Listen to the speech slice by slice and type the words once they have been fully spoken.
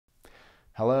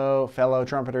Hello, fellow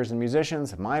trumpeters and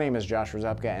musicians. My name is Josh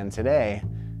Rzepka, and today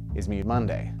is Mute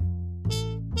Monday.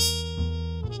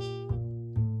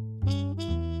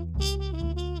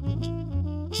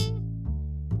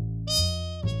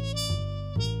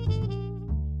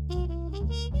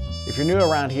 If you're new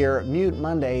around here, Mute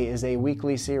Monday is a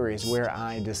weekly series where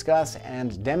I discuss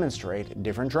and demonstrate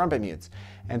different trumpet mutes.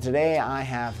 And today I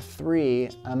have 3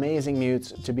 amazing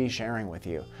mutes to be sharing with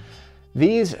you.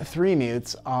 These 3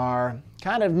 mutes are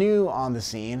kind of new on the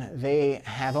scene. They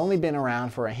have only been around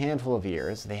for a handful of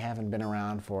years. They haven't been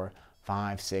around for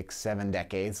 5, 6, 7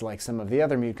 decades like some of the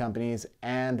other mute companies,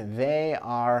 and they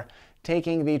are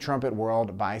taking the trumpet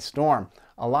world by storm.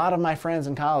 A lot of my friends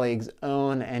and colleagues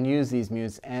own and use these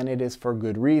mutes, and it is for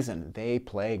good reason. They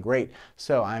play great.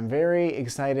 So I'm very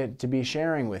excited to be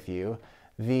sharing with you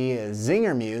the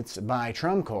Zinger mutes by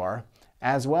TrumCor,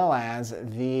 as well as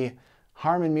the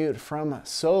harmon mute from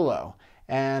Soulo.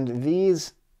 And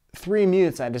these 3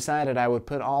 mutes, I decided I would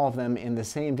put all of them in the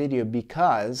same video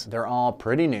because they're all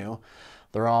pretty new.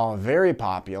 They're all very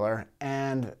popular,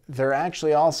 and they're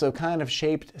actually also kind of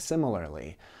shaped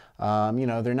similarly. You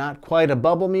know, they're not quite a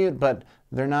bubble mute, but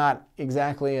they're not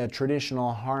exactly a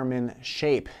traditional harmon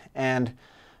shape. And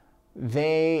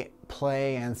they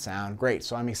play and sound great.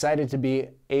 So I'm excited to be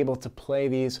able to play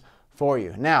these for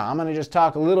you. Now, I'm going to just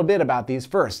talk a little bit about these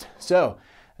first. So,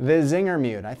 the Zinger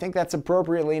mute, I think that's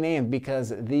appropriately named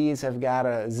because these have got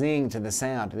a zing to the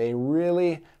sound. They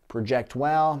really project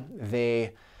well,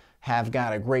 they have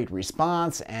got a great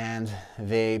response, and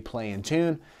they play in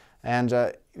tune,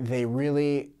 and they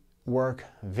really work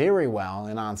very well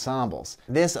in ensembles.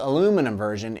 This aluminum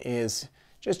version is,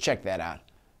 just check that out,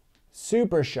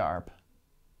 super sharp.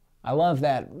 I love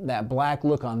that black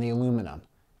look on the aluminum.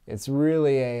 It's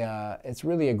really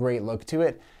a great look to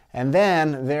it. And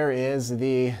then there is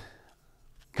the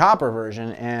copper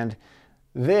version, and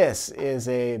this is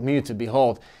a mute to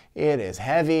behold. It is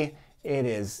heavy, it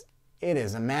is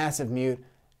a massive mute,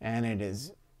 and it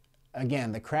is,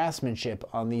 again, the craftsmanship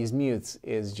on these mutes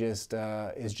is just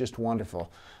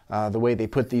wonderful. The way they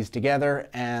put these together,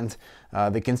 and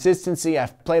the consistency.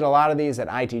 I've played a lot of these at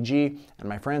ITG, and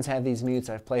my friends have these mutes.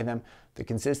 I've played them. The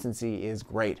consistency is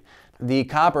great. The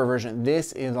copper version,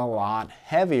 this is a lot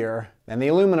heavier than the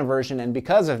aluminum version, and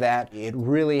because of that, it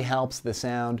really helps the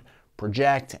sound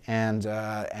project and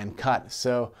cut.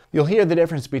 So you'll hear the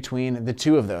difference between the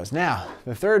 2 of those. Now,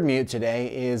 the 3rd mute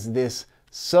today is this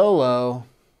Soulo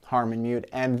harmon mute,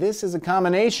 and this is a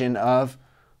combination of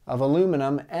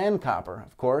aluminum and copper.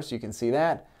 Of course, you can see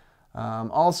that.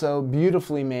 Also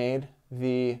beautifully made.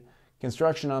 The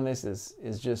construction on this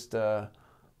is just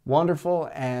wonderful,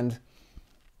 and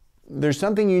there's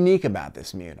something unique about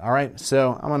this mute. All right,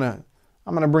 so I'm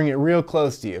gonna bring it real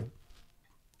close to you.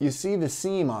 You see the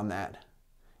seam on that.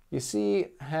 You see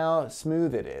how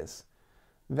smooth it is.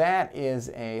 That is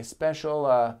a special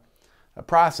a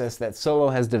process that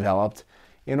Soulo has developed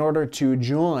in order to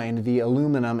join the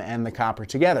aluminum and the copper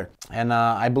together. And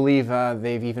I believe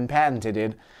they've even patented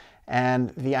it. And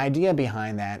the idea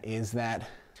behind that is that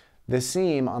the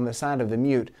seam on the side of the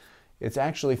mute, it's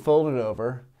actually folded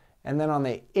over, and then on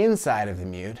the inside of the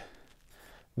mute,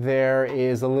 there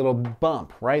is a little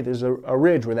bump, right? There's a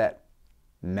ridge where that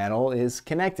metal is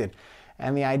connected.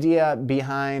 And the idea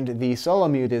behind the Soulo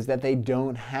mute is that they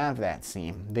don't have that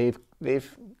seam.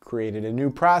 They've created a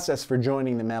new process for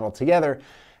joining the metal together,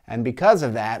 and because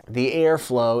of that, the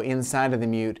airflow inside of the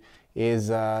mute is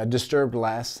disturbed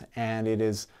less, and it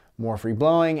is more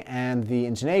free-blowing, and the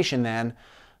intonation then,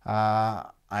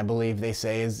 I believe they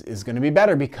say, is going to be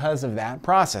better because of that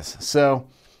process. So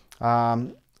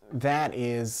that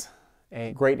is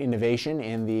a great innovation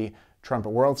in the trumpet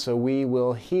world. So we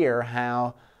will hear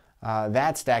how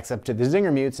that stacks up to the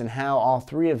Zinger mutes and how all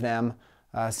 3 of them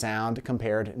sound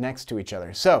compared next to each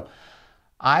other. So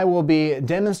I will be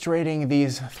demonstrating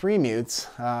these 3 mutes,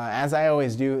 as I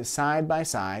always do, side by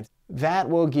side. That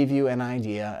will give you an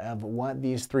idea of what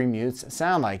these 3 mutes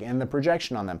sound like and the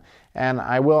projection on them. And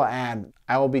I will add,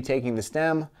 I will be taking the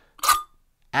stem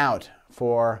out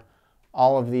for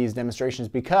all of these demonstrations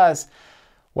because,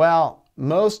 well,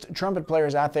 most trumpet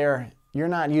players out there, you're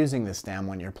not using the stem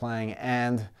when you're playing,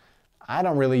 and I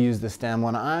don't really use the stem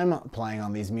when I'm playing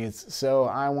on these mutes, so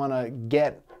I want to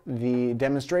get the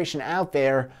demonstration out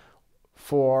there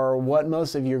for what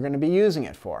most of you are going to be using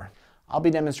it for. I'll be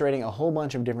demonstrating a whole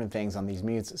bunch of different things on these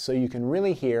mutes so you can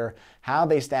really hear how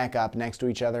they stack up next to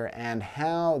each other and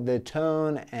how the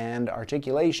tone and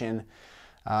articulation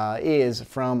is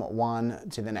from one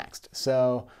to the next.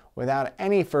 So without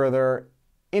any further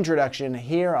introduction,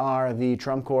 here are the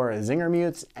TrumCor Zinger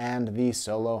mutes and the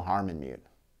Soulo harmon mute.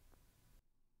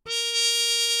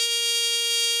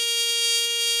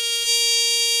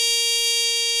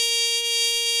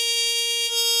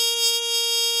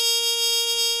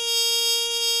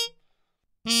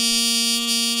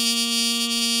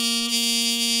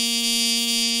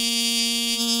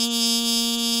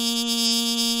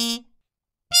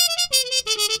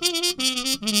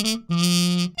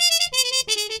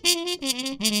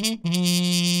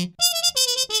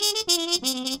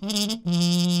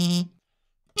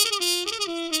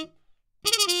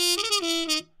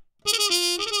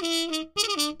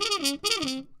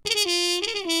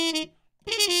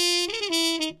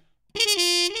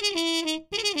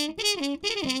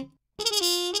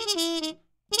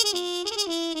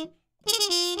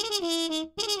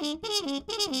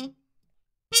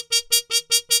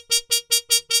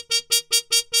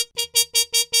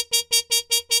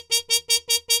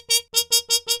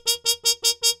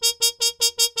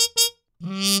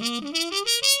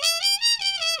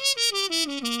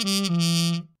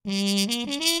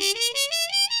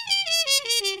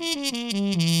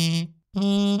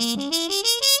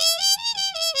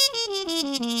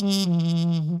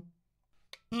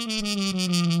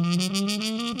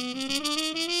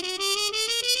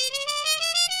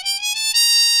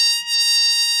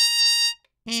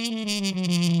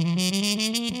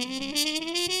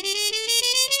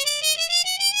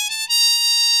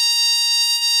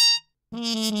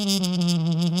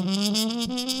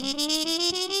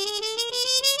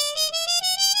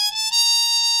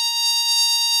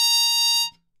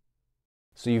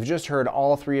 So you've just heard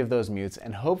all three of those mutes,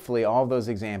 and hopefully all of those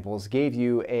examples gave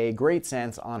you a great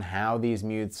sense on how these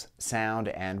mutes sound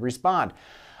and respond.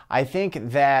 I think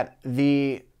that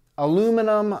the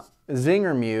aluminum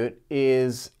Zinger mute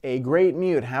is a great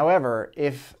mute. However,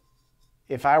 if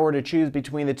I were to choose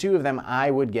between the two of them,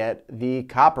 I would get the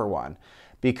copper one,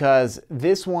 because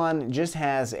this one just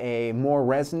has a more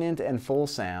resonant and full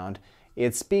sound.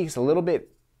 It speaks a little bit,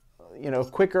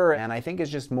 quicker, and I think it's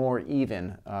just more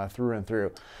even through and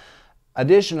through.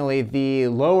 Additionally, the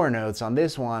lower notes on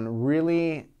this one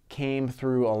really came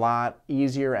through a lot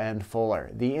easier and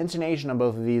fuller. The intonation on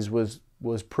both of these was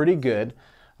pretty good.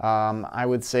 I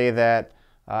would say that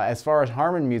as far as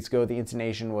harmon mutes go, the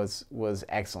intonation was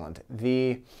excellent.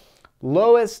 The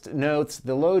lowest notes,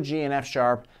 the low G and F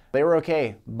sharp, they were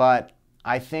okay, but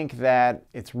I think that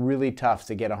it's really tough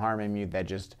to get a harmon mute that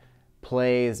just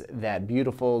plays that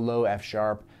beautiful low F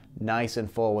sharp nice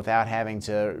and full without having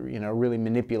to really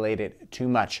manipulate it too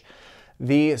much.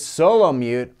 The solo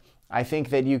mute, I think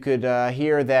that you could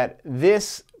hear that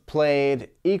this played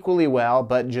equally well,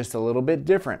 but just a little bit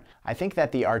different. I think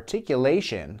that the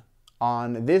articulation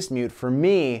on this mute for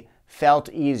me felt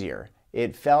easier.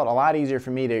 It felt a lot easier for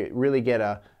me to really get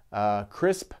a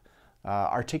crisp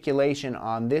articulation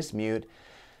on this mute,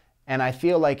 and I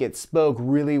feel like it spoke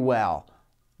really well.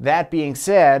 That being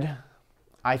said,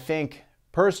 I think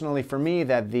personally for me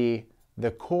that the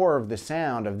core of the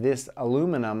sound of this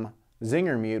aluminum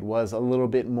Zinger mute was a little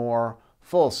bit more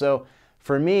full. So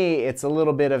for me, it's a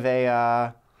little bit of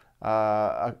a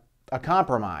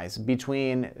compromise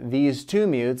between these two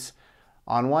mutes.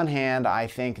 On one hand, I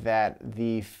think that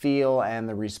the feel and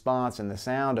the response and the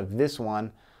sound of this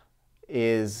one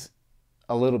is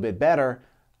a little bit better.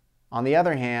 On the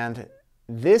other hand,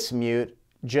 this mute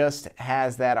just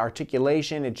has that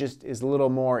articulation. It just is a little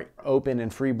more open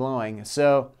and free-blowing.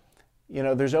 So,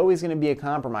 there's always going to be a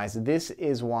compromise. This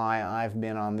is why I've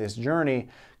been on this journey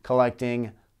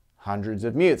collecting hundreds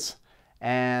of mutes.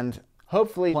 And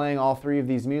hopefully playing all three of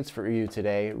these mutes for you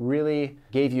today really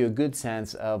gave you a good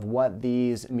sense of what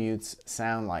these mutes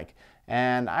sound like.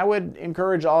 And I would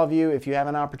encourage all of you, if you have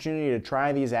an opportunity to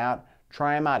try these out,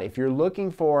 try them out. If you're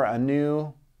looking for a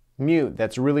new mute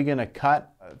that's really going to cut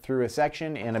through a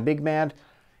section in a big band,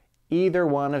 either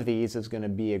one of these is going to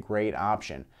be a great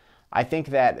option. I think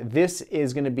that this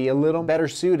is going to be a little better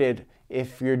suited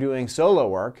if you're doing solo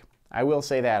work. I will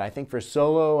say that. I think for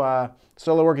solo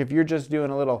work, if you're just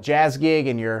doing a little jazz gig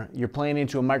and you're playing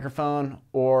into a microphone,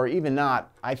 or even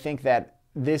not, I think that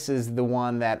this is the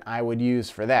one that I would use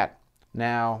for that.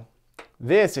 Now,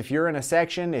 this, if you're in a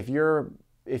section, if you're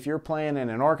playing in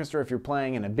an orchestra, if you're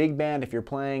playing in a big band, if you're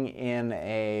playing in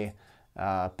a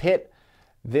pit,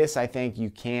 this I think you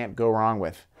can't go wrong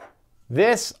with.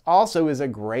 This also is a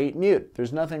great mute.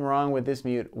 There's nothing wrong with this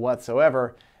mute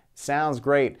whatsoever. Sounds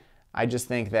great. I just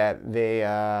think that they,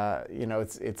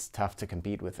 it's tough to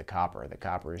compete with the copper. The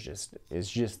copper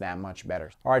is just that much better.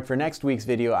 All right, for next week's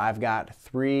video, I've got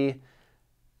 3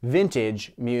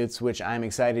 vintage mutes, which I'm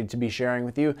excited to be sharing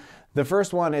with you. The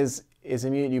first one is a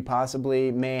mute you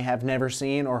possibly may have never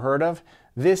seen or heard of.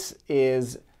 This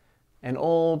is an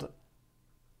old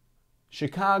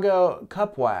Chicago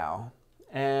Cupwow.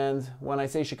 And when I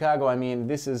say Chicago, I mean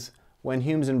this is when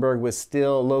Humenberg was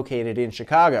still located in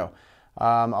Chicago.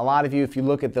 A lot of you, if you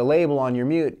look at the label on your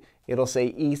mute, it'll say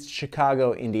East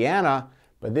Chicago, Indiana,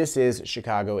 but this is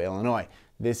Chicago, Illinois.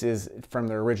 This is from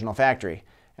the original factory.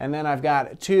 And then I've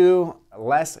got 2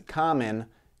 less common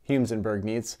Humenberg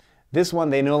mutes. This one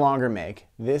they no longer make.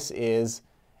 This is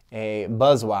a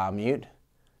Buzzwow mute,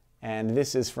 and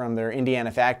this is from their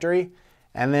Indiana factory.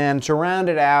 And then to round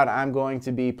it out, I'm going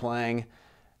to be playing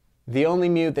the only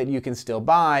mute that you can still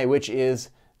buy, which is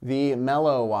the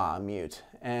Mellowa mute.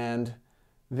 And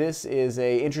this is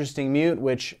an interesting mute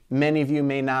which many of you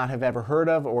may not have ever heard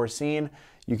of or seen.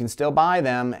 You can still buy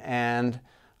them, and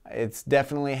it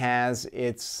definitely has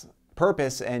its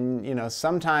purpose, and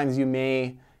sometimes you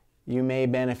may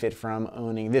benefit from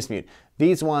owning this mute.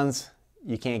 These ones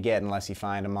you can't get unless you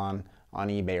find them on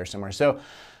eBay or somewhere. So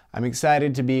I'm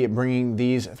excited to be bringing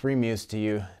these 3 mutes to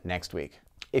you next week.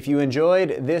 If you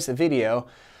enjoyed this video,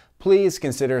 please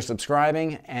consider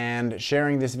subscribing and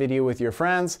sharing this video with your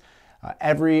friends.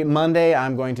 Every Monday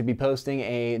I'm going to be posting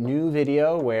a new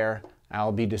video where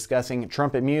I'll be discussing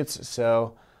trumpet mutes,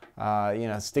 so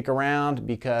stick around,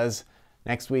 because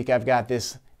next week I've got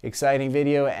this exciting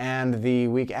video, and the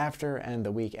week after, and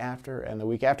the week after, and the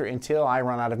week after, until I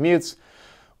run out of mutes,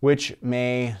 which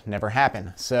may never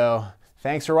happen. So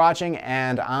thanks for watching,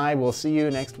 and I will see you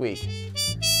next week.